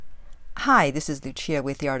Hi, this is Lucia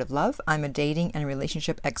with The Art of Love. I'm a dating and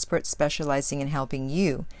relationship expert specializing in helping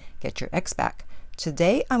you get your ex back.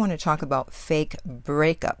 Today I want to talk about fake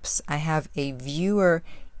breakups. I have a viewer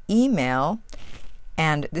email,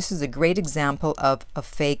 and this is a great example of a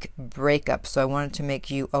fake breakup, so I wanted to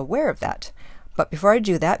make you aware of that. But before I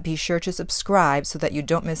do that, be sure to subscribe so that you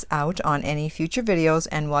don't miss out on any future videos,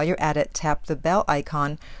 and while you're at it, tap the bell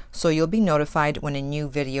icon so you'll be notified when a new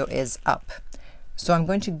video is up. So I'm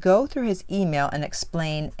going to go through his email and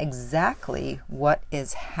explain exactly what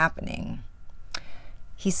is happening.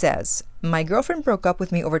 He says, "My girlfriend broke up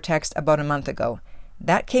with me over text about a month ago.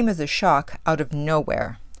 That came as a shock out of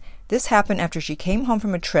nowhere. This happened after she came home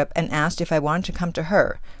from a trip and asked if I wanted to come to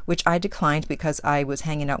her, which I declined because I was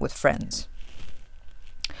hanging out with friends."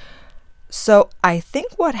 So I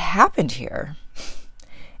think what happened here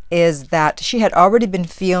is that she had already been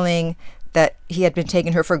feeling that he had been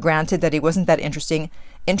taking her for granted, that he wasn't that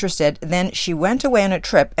interested. Then she went away on a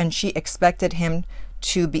trip and she expected him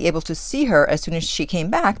to be able to see her as soon as she came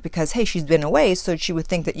back because, hey, she's been away, so she would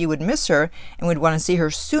think that you would miss her and would want to see her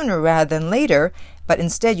sooner rather than later. But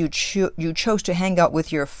instead you chose to hang out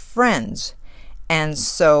with your friends. And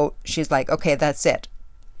so she's like, okay, that's it.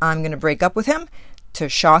 I'm going to break up with him to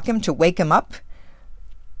shock him, to wake him up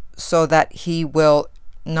so that he will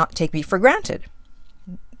not take me for granted.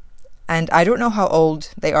 And I don't know how old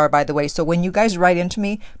they are, by the way, so when you guys write into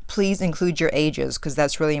me, please include your ages because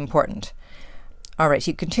that's really important. All right,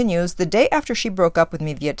 he continues, "The day after she broke up with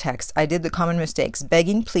me via text, I did the common mistakes,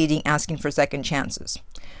 begging, pleading, asking for second chances."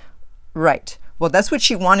 Right. Well, that's what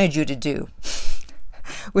she wanted you to do,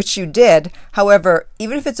 which you did. However,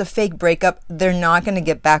 even if it's a fake breakup, they're not going to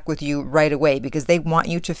get back with you right away because they want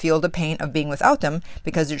you to feel the pain of being without them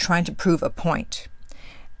because they're trying to prove a point.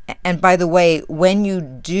 And by the way, when you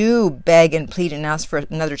do beg and plead and ask for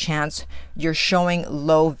another chance, you're showing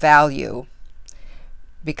low value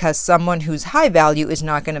because someone who's high value is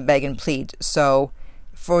not going to beg and plead. So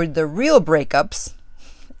for the real breakups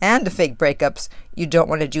and the fake breakups, you don't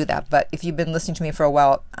want to do that. But if you've been listening to me for a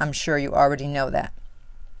while, I'm sure you already know that.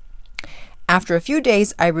 "After a few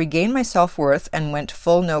days, I regained my self-worth and went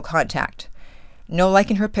full no contact. No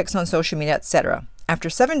liking her pics on social media, etc. After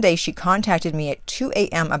 7 days, she contacted me at 2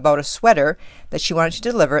 a.m. about a sweater that she wanted to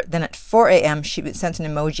deliver. Then at 4 a.m., she sent an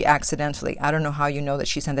emoji accidentally." I don't know how you know that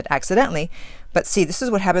she sent it accidentally, but see, this is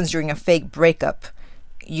what happens during a fake breakup.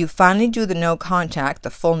 You finally do the no contact, the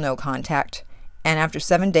full no contact, and after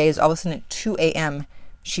 7 days, all of a sudden at 2 a.m.,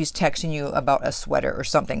 she's texting you about a sweater or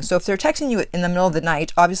something. So if they're texting you in the middle of the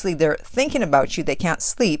night, obviously they're thinking about you. They can't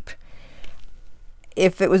sleep.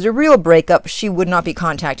 If it was a real breakup, she would not be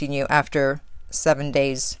contacting you after 7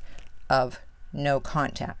 days of no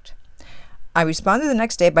contact. "I responded the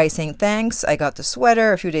next day by saying thanks. I got the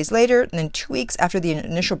sweater a few days later. And then 2 weeks after the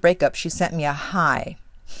initial breakup, she sent me a hi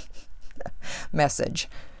message.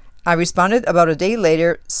 I responded about a day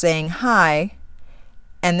later saying hi.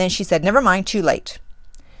 And then she said, never mind, too late."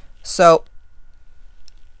 So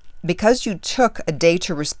because you took a day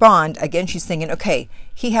to respond, again, she's thinking, okay,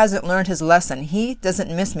 he hasn't learned his lesson. He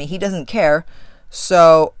doesn't miss me. He doesn't care.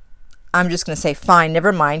 So I'm just going to say, fine,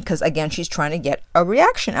 never mind, because again, she's trying to get a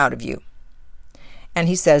reaction out of you. And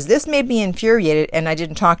he says, "This made me infuriated and I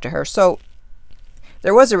didn't talk to her." So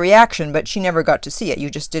there was a reaction, but she never got to see it. You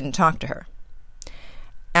just didn't talk to her.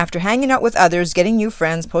 "After hanging out with others, getting new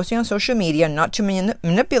friends, posting on social media, not to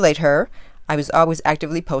manipulate her, I was always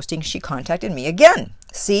actively posting, she contacted me again."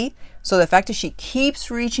 See? So the fact that she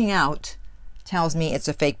keeps reaching out tells me it's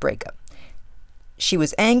a fake breakup. "She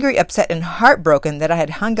was angry, upset, and heartbroken that I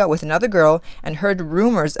had hung out with another girl and heard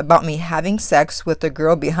rumors about me having sex with the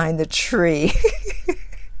girl behind the tree."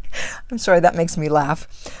 I'm sorry, that makes me laugh.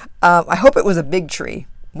 I hope it was a big tree.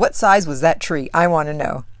 What size was that tree? I want to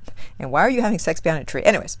know. And why are you having sex behind a tree?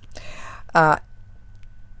 Anyways,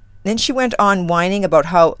 then she went on whining about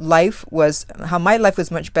how my life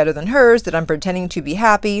was much better than hers, that I'm pretending to be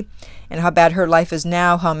happy, and how bad her life is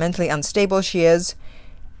now, how mentally unstable she is.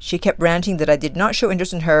 She kept ranting that I did not show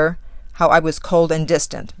interest in her, how I was cold and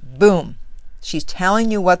distant. Boom. She's telling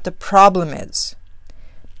you what the problem is,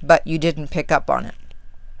 but you didn't pick up on it.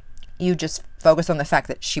 You just focused on the fact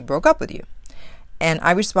that she broke up with you. And I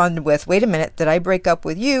responded with, "Wait a minute, did I break up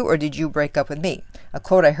with you or did you break up with me?" A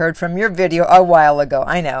quote I heard from your video a while ago,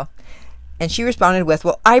 I know. And she responded with,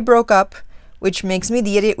 "Well, I broke up, which makes me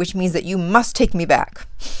the idiot, which means that you must take me back."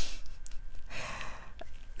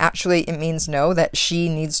 Actually, it means no, that she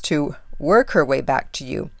needs to work her way back to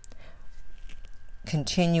you.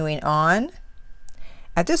 Continuing on.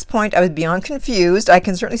 "At this point, I was beyond confused. I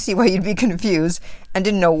can certainly see why you'd be confused and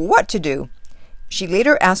didn't know what to do. She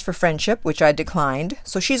later asked for friendship, which I declined.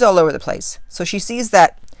 So she's all over the place. So she sees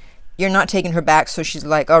that you're not taking her back. So she's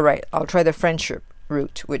like, all right, I'll try the friendship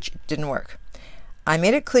route, which didn't work. I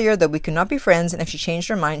made it clear that we could not be friends, and if she changed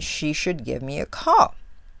her mind, she should give me a call.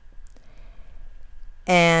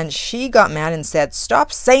 And she got mad and said,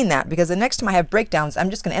 stop saying that, because the next time I have breakdowns, I'm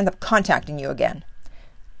just going to end up contacting you again.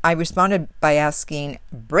 I responded by asking,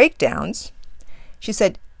 breakdowns? She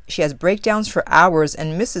said she has breakdowns for hours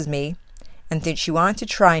and misses me, and that she wanted to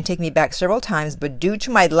try and take me back several times, but due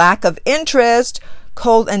to my lack of interest,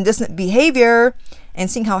 cold and distant behavior, and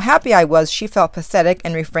seeing how happy I was, she felt pathetic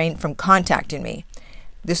and refrained from contacting me.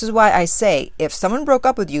 This is why I say, if someone broke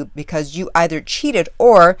up with you because you either cheated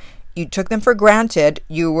or you took them for granted,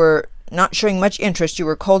 you were not showing much interest, you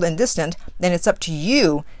were cold and distant, then it's up to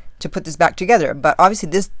you to put this back together. But obviously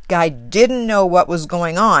this guy didn't know what was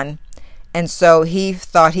going on, and so he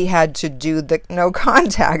thought he had to do the no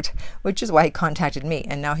contact, which is why he contacted me,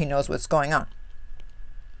 and now he knows what's going on.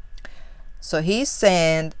 So he's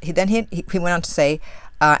saying, he went on to say,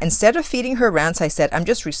 instead of feeding her rants, I said, I'm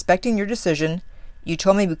just respecting your decision. You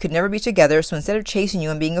told me we could never be together, so instead of chasing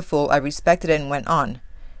you and being a fool, I respected it and went on.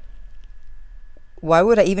 Why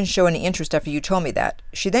would I even show any interest after you told me that?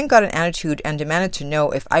 She then got an attitude and demanded to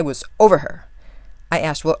know if I was over her. I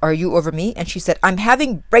asked, well, are you over me? And she said, I'm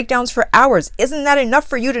having breakdowns for hours. Isn't that enough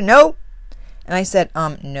for you to know? And I said,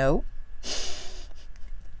 no.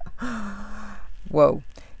 Whoa.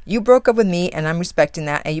 You broke up with me, and I'm respecting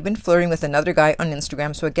that, and you've been flirting with another guy on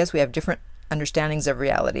Instagram, so I guess we have different understandings of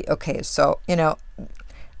reality. Okay, so,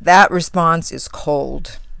 that response is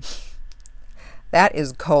cold. That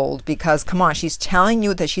is cold, because, come on, she's telling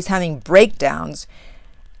you that she's having breakdowns,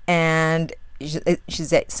 and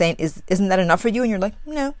she's saying, isn't that enough for you? And you're like,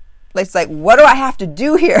 no. It's like, what do I have to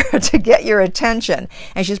do here to get your attention?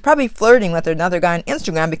 And she's probably flirting with another guy on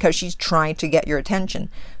Instagram because she's trying to get your attention.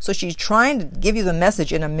 So she's trying to give you the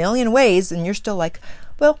message in a million ways, and you're still like,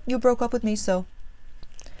 well, you broke up with me, so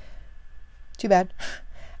too bad.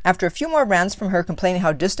 After a few more rants from her complaining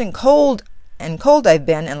how distant, cold I've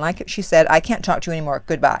been, and like she said, I can't talk to you anymore.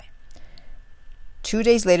 Goodbye. 2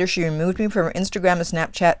 days later, she removed me from her Instagram and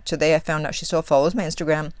Snapchat. Today, I found out she still follows my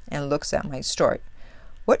Instagram and looks at my story.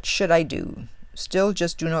 What should I do? Still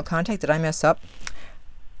just do no contact? Did I mess up?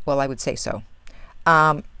 Well, I would say so.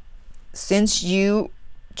 Since you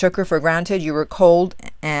took her for granted, you were cold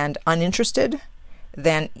and uninterested,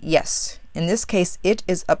 then yes. In this case, it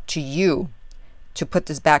is up to you to put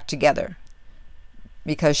this back together.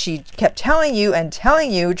 Because she kept telling you,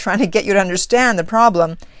 trying to get you to understand the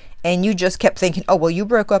problem, and you just kept thinking, oh, well, you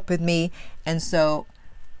broke up with me, and so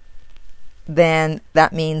then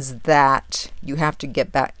that means that you have to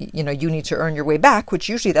get back, you need to earn your way back, which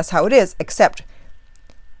usually that's how it is, except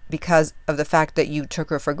because of the fact that you took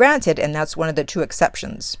her for granted, and that's one of the two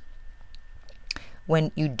exceptions.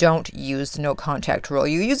 When you don't use the no contact rule,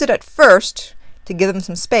 you use it at first to give them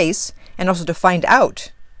some space, and also to find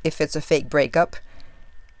out if it's a fake breakup,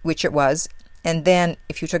 which it was, and then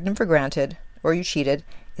if you took them for granted or you cheated,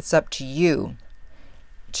 it's up to you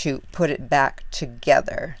to put it back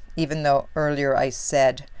together. Even though earlier I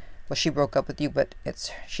said, well, she broke up with you, but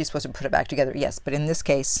she's supposed to put it back together. Yes, but in this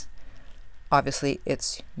case, obviously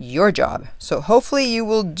it's your job. So hopefully you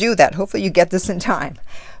will do that. Hopefully you get this in time.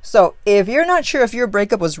 So if you're not sure if your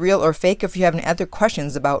breakup was real or fake, if you have any other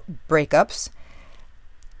questions about breakups,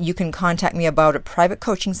 you can contact me about a private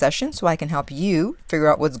coaching session so I can help you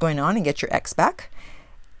figure out what's going on and get your ex back.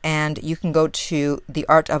 And you can go to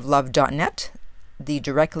theartoflove.net. The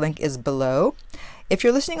direct link is below. If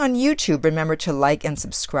you're listening on YouTube, remember to like and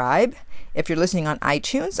subscribe. If you're listening on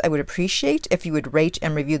iTunes, I would appreciate if you would rate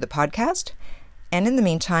and review the podcast. And in the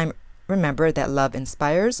meantime, remember that love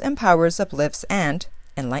inspires, empowers, uplifts, and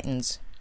enlightens.